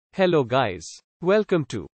Hello guys. Welcome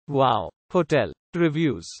to Wow Hotel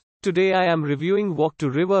Reviews. Today I am reviewing Walk to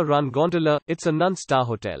River Run Gondola. It's a non-star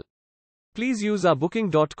hotel. Please use our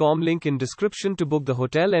booking.com link in description to book the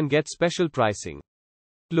hotel and get special pricing.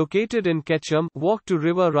 Located in Ketchum, Walk to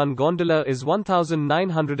River Run Gondola is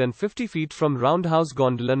 1,950 feet from Roundhouse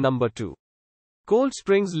Gondola number 2. Cold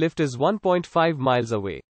Springs lift is 1.5 miles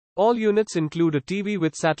away. All units include a TV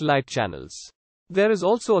with satellite channels. There is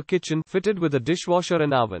also a kitchen fitted with a dishwasher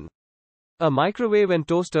and oven. A microwave and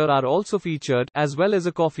toaster are also featured, as well as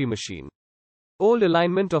a coffee machine. Old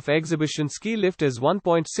alignment of exhibition ski lift is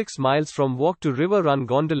 1.6 miles from Walk to River Run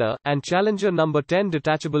Gondola, and Challenger number 10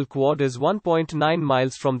 Detachable Quad is 1.9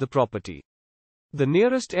 miles from the property. The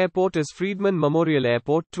nearest airport is Friedman Memorial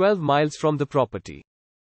Airport, 12 miles from the property.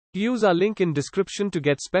 Use our link in description to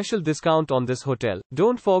get special discount on this hotel.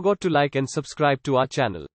 Don't forget to like and subscribe to our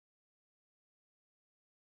channel.